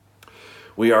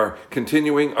We are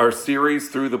continuing our series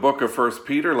through the book of 1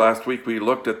 Peter. Last week we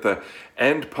looked at the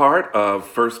end part of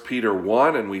 1 Peter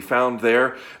 1, and we found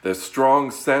there the strong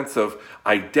sense of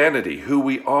identity, who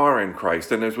we are in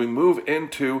Christ. And as we move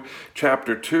into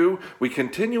chapter 2, we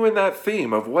continue in that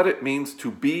theme of what it means to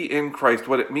be in Christ,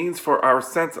 what it means for our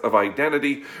sense of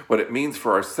identity, what it means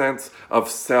for our sense of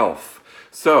self.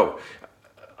 So,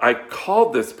 I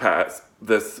called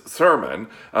this sermon,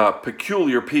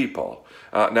 Peculiar People.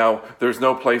 Now, there's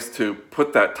no place to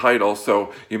put that title,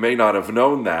 so you may not have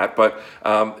known that, but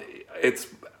it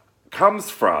comes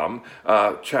from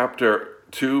chapter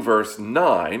 2, verse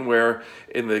 9, where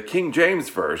in the King James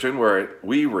Version, where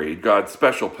we read God's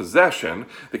special possession,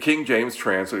 the King James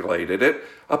translated it,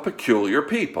 a peculiar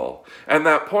people. And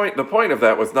the point of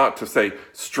that was not to say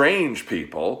strange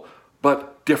people, but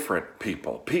different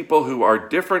people. People who are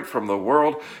different from the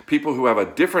world, people who have a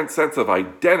different sense of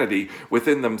identity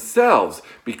within themselves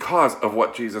because of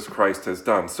what Jesus Christ has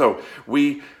done. So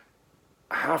we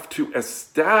have to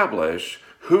establish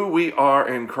who we are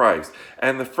in Christ.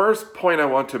 And the first point I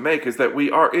want to make is that we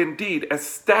are indeed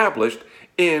established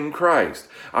in Christ.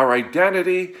 Our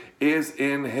identity is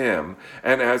in Him.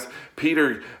 And as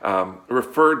Peter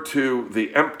referred to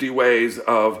the empty ways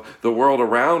of the world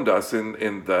around us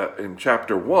in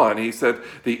chapter 1, he said,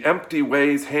 the empty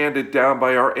ways handed down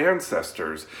by our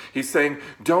ancestors. He's saying,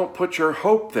 don't put your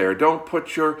hope there. Don't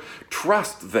put your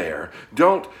trust there.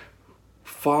 Don't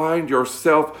find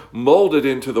yourself molded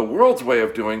into the world's way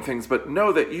of doing things, but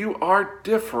know that you are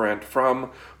different from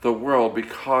the world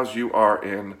because you are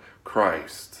in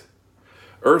Christ.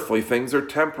 Earthly things are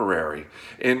temporary.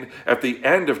 At the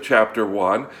end of chapter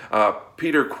 1,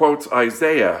 Peter quotes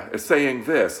Isaiah as saying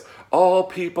this, all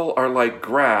people are like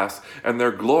grass, and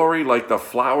their glory like the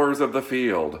flowers of the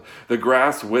field. The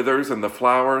grass withers and the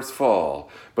flowers fall,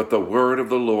 but the word of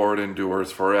the Lord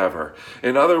endures forever.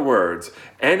 In other words,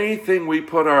 anything we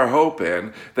put our hope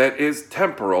in that is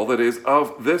temporal, that is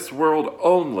of this world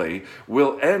only,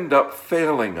 will end up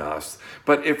failing us.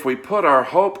 But if we put our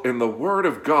hope in the Word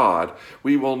of God,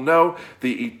 we will know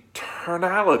the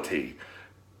eternality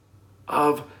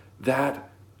of that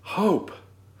hope.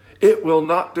 It will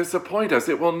not disappoint us.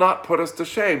 It will not put us to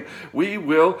shame. We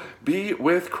will be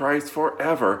with Christ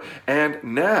forever. And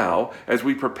now, as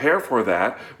we prepare for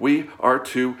that, we are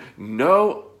to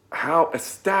know how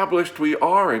established we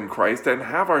are in Christ and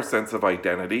have our sense of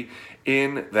identity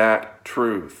in that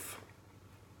truth.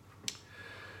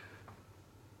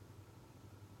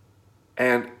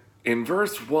 And in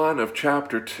verse 1 of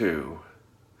chapter 2,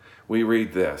 we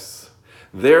read this,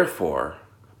 therefore,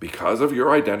 because of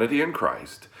your identity in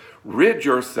Christ, rid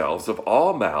yourselves of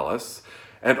all malice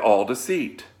and all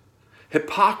deceit,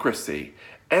 hypocrisy,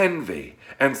 envy,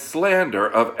 and slander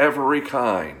of every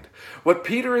kind. What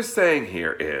Peter is saying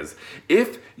here is,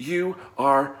 if you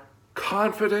are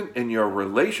confident in your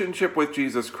relationship with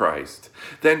Jesus Christ,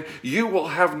 then you will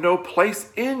have no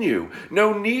place in you,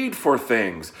 no need for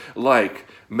things like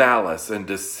malice and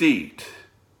deceit,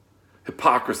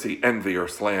 hypocrisy, envy, or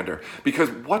slander. Because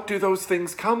what do those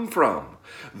things come from?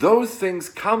 Those things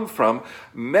come from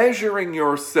measuring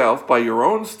yourself by your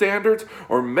own standards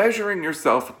or measuring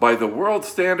yourself by the world's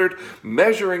standard,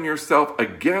 measuring yourself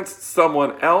against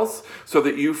someone else so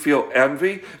that you feel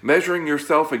envy, measuring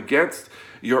yourself against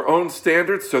your own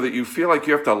standards so that you feel like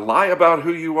you have to lie about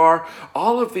who you are.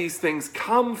 All of these things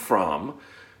come from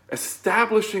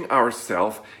establishing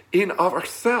ourselves in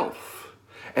ourselves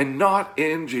and not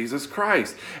in Jesus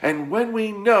Christ. And when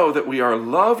we know that we are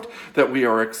loved, that we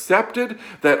are accepted,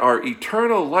 that our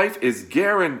eternal life is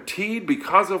guaranteed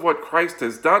because of what Christ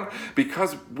has done,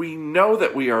 because we know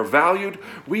that we are valued,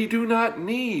 we do not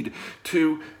need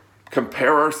to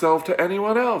compare ourselves to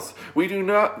anyone else. We do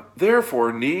not,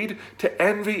 therefore, need to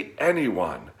envy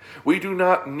anyone. We do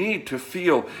not need to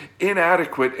feel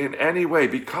inadequate in any way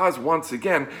because, once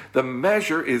again, the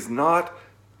measure is not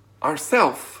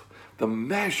ourself. The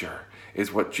measure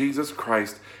is what Jesus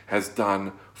Christ has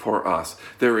done for us.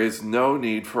 There is no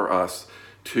need for us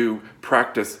to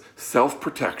practice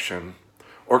self-protection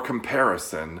or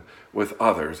comparison with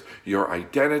others. Your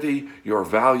identity, your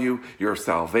value, your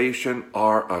salvation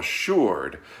are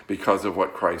assured because of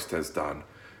what Christ has done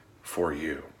for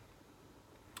you.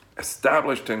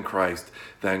 Established in Christ,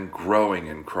 then growing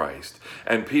in Christ.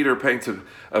 And Peter paints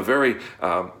a very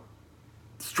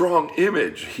strong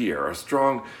image here, a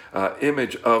strong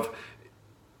image of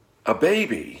a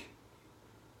baby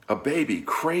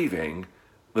craving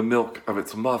the milk of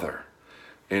its mother.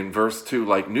 In verse 2,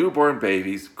 like newborn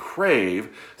babies crave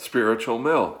spiritual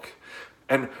milk.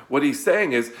 And what he's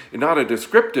saying is not a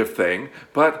descriptive thing,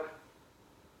 but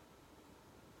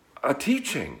a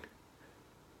teaching.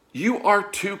 you are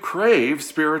to crave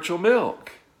spiritual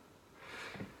milk.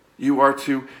 You are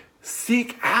to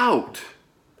seek out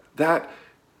that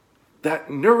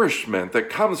nourishment that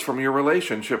comes from your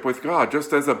relationship with God,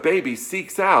 just as a baby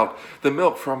seeks out the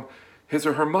milk from his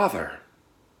or her mother.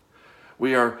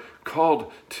 We are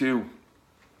called to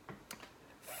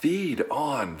feed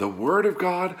on the Word of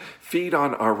God, feed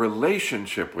on our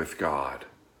relationship with God.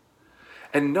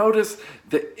 And notice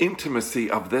the intimacy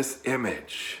of this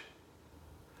image.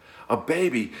 A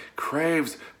baby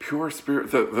craves pure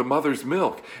spirit, the mother's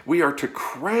milk. We are to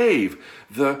crave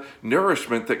the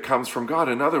nourishment that comes from God.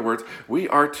 In other words, we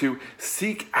are to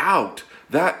seek out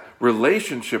that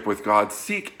relationship with God,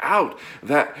 seek out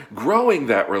growing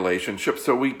that relationship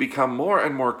so we become more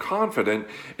and more confident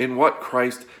in what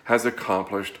Christ has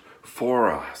accomplished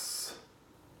for us.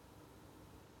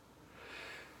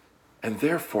 And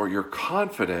therefore, your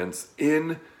confidence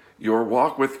in your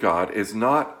walk with God is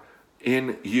not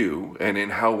in you and in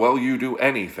how well you do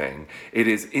anything. It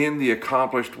is in the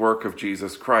accomplished work of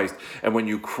Jesus Christ. And when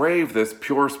you crave this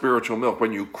pure spiritual milk,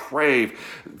 when you crave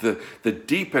the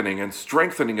deepening and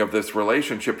strengthening of this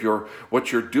relationship,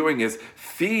 what you're doing is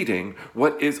feeding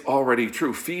what is already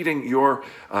true, feeding your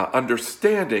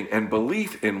understanding and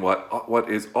belief in what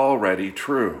is already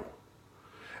true.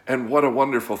 And what a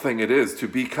wonderful thing it is to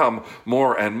become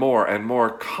more and more and more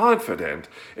confident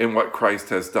in what Christ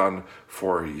has done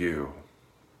for you.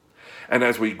 And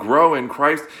as we grow in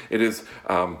Christ, it is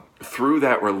through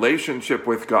that relationship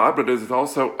with God, but it is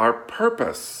also our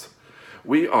purpose.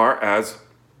 We are, as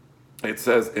it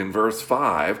says in verse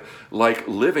 5, like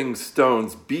living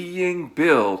stones being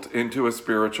built into a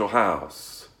spiritual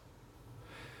house.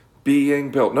 Being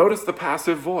built. Notice the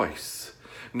passive voice.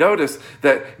 Notice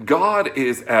that God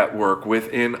is at work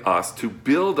within us to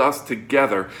build us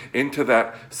together into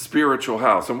that spiritual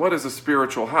house. And what is a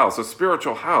spiritual house? A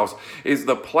spiritual house is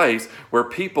the place where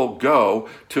people go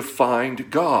to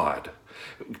find God.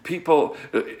 People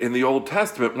in the Old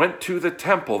Testament went to the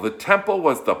temple. The temple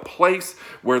was the place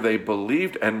where they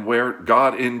believed and where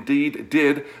God indeed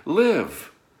did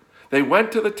live. They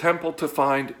went to the temple to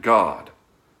find God.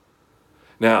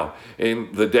 Now,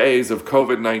 in the days of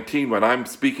COVID-19, when I'm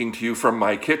speaking to you from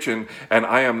my kitchen and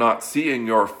I am not seeing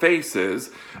your faces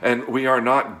and we are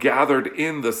not gathered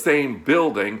in the same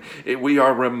building, we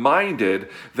are reminded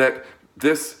that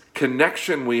this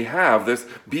connection we have, this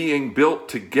being built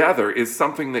together, is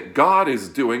something that God is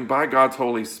doing by God's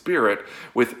Holy Spirit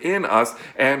within us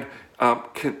and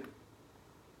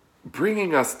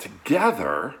bringing us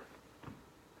together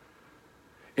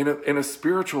in a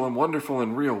spiritual and wonderful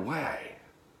and real way.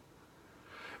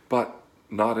 But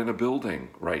not in a building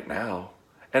right now.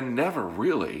 And never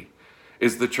really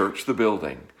is the church the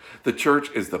building. The church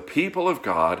is the people of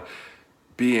God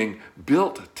being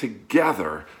built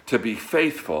together to be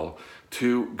faithful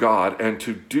to God and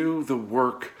to do the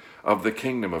work of the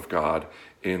kingdom of God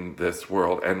in this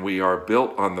world. And we are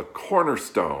built on the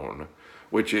cornerstone,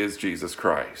 which is Jesus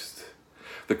Christ.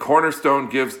 The cornerstone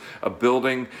gives a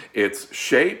building its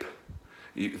shape.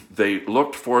 They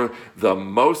looked for the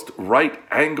most right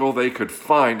angle they could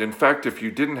find. In fact, if you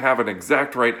didn't have an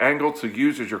exact right angle to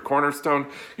use as your cornerstone,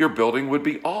 your building would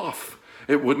be off.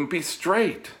 It wouldn't be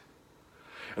straight.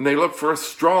 And they looked for a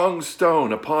strong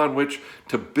stone upon which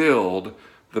to build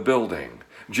the building.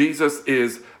 Jesus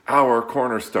is our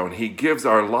cornerstone. He gives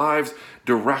our lives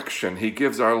direction. He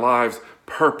gives our lives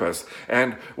purpose.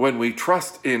 And when we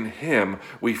trust in Him,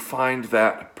 we find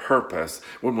that purpose.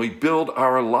 When we build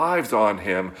our lives on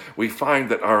Him, we find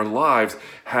that our lives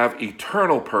have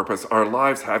eternal purpose. Our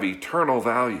lives have eternal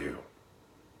value.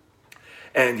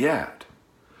 And yet,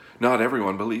 not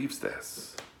everyone believes this.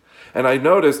 And I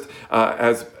noticed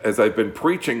as I've been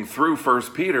preaching through 1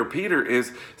 Peter, Peter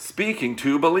is speaking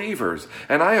to believers.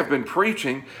 And I have been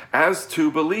preaching as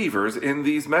to believers in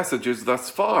these messages thus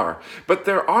far. But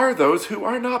there are those who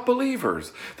are not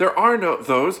believers. There are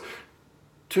those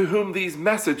to whom these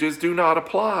messages do not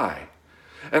apply.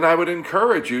 And I would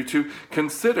encourage you to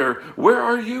consider, where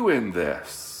are you in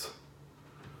this?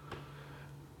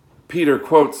 Peter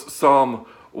quotes Psalm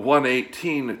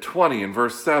 118:20 in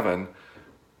verse 7.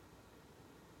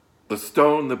 The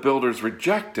stone the builders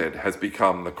rejected has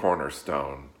become the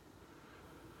cornerstone.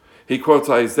 He quotes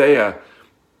Isaiah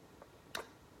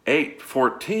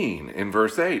 8:14 in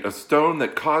verse 8, a stone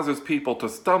that causes people to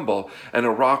stumble and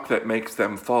a rock that makes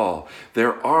them fall.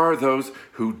 There are those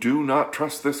who do not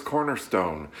trust this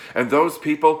cornerstone, and those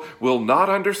people will not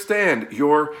understand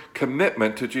your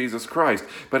commitment to Jesus Christ.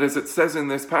 But as it says in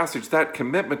this passage, that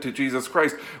commitment to Jesus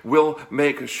Christ will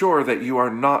make sure that you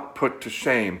are not put to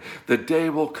shame. The day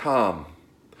will come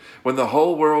when the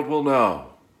whole world will know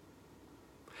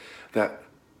that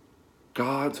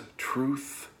God's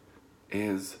truth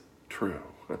is true.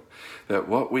 That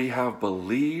what we have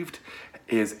believed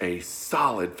is a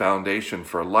solid foundation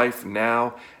for life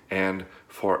now and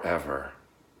forever.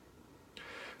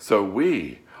 So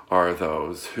we are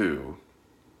those who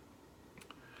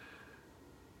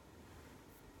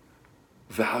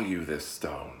value this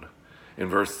stone. In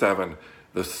verse 7,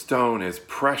 the stone is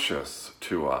precious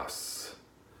to us.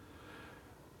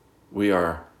 We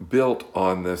are built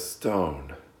on this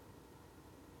stone,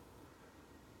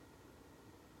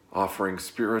 offering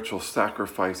spiritual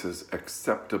sacrifices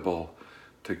acceptable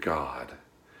to God,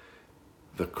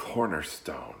 the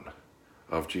cornerstone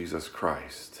of Jesus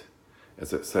Christ,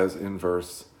 as it says in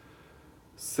verse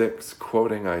 6,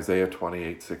 quoting Isaiah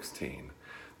 28:16,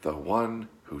 the one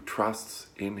who trusts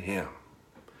in him,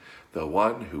 the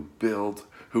one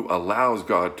who allows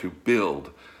God to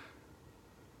build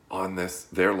on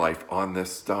their life on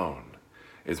this stone,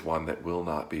 is one that will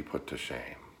not be put to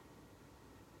shame.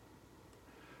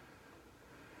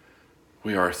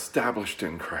 We are established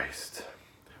in Christ.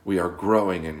 We are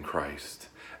growing in Christ,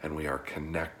 and we are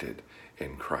connected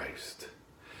in Christ.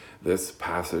 This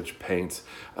passage paints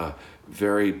a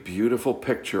very beautiful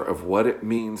picture of what it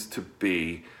means to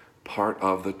be part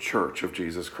of the church of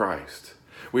Jesus Christ.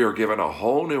 We are given a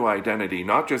whole new identity,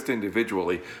 not just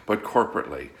individually, but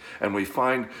corporately. And we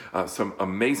find some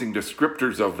amazing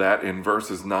descriptors of that in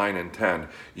verses 9 and 10.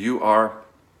 You are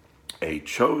a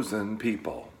chosen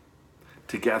people.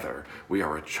 Together, we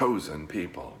are a chosen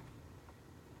people.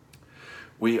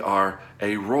 We are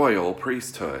a royal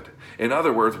priesthood. In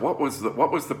other words, what was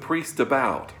the priest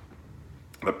about?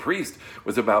 The priest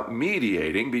was about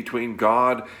mediating between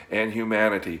God and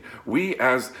humanity. We,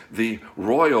 as the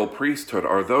royal priesthood,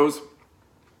 are those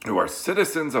who are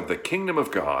citizens of the kingdom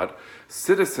of God,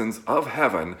 citizens of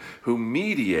heaven, who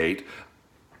mediate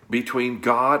between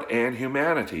God and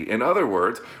humanity. In other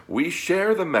words, we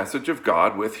share the message of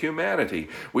God with humanity.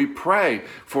 We pray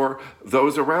for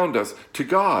those around us to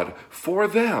God for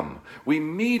them. We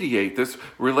mediate this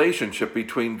relationship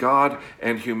between God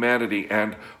and humanity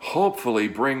and hopefully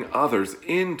bring others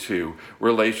into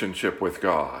relationship with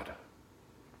God.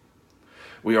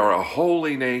 We are a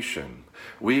holy nation.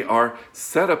 We are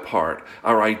set apart.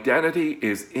 Our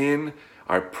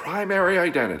primary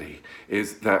identity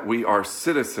is that we are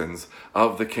citizens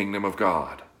of the kingdom of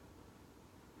God.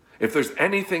 If there's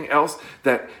anything else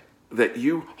that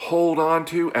you hold on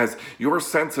to as your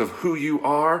sense of who you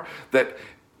are that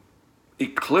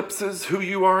eclipses who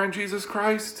you are in Jesus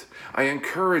Christ, I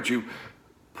encourage you,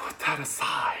 put that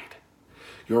aside.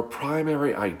 Your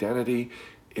primary identity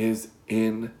is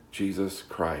in Jesus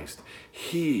Christ.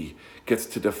 He gets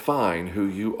to define who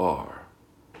you are.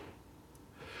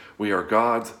 We are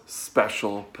God's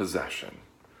special possession.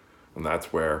 And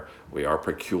that's where we are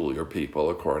peculiar people,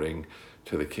 according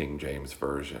to the King James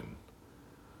Version.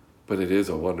 But it is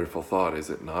a wonderful thought, is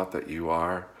it not, that you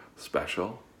are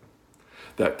special?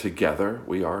 That together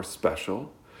we are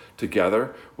special?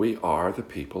 Together we are the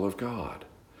people of God.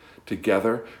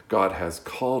 Together God has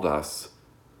called us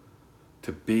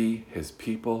to be his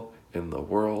people in the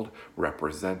world,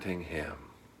 representing him.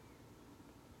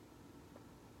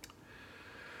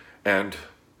 And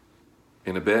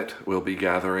in a bit, we'll be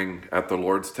gathering at the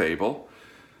Lord's table.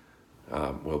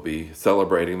 We'll be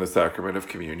celebrating the sacrament of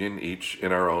communion, each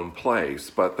in our own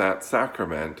place. But that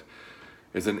sacrament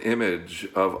is an image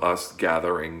of us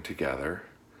gathering together.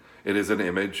 It is an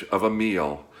image of a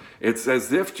meal. It's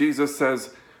as if Jesus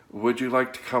says, would you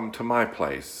like to come to my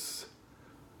place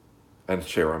and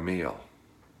share a meal?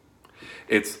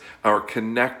 It's our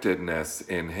connectedness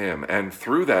in him. And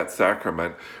through that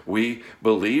sacrament, we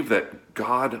believe that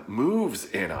God moves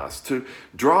in us to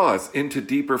draw us into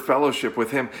deeper fellowship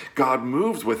with him. God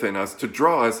moves within us to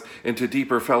draw us into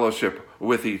deeper fellowship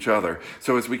with each other.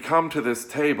 So as we come to this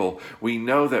table, we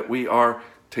know that we are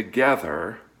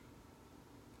together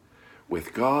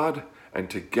with God and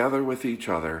together with each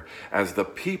other as the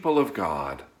people of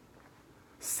God,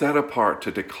 set apart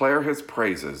to declare his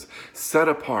praises, set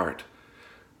apart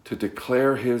to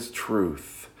declare his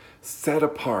truth, set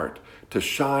apart to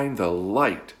shine the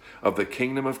light of the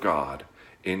kingdom of God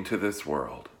into this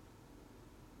world.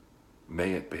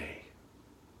 May it be.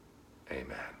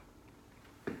 Amen.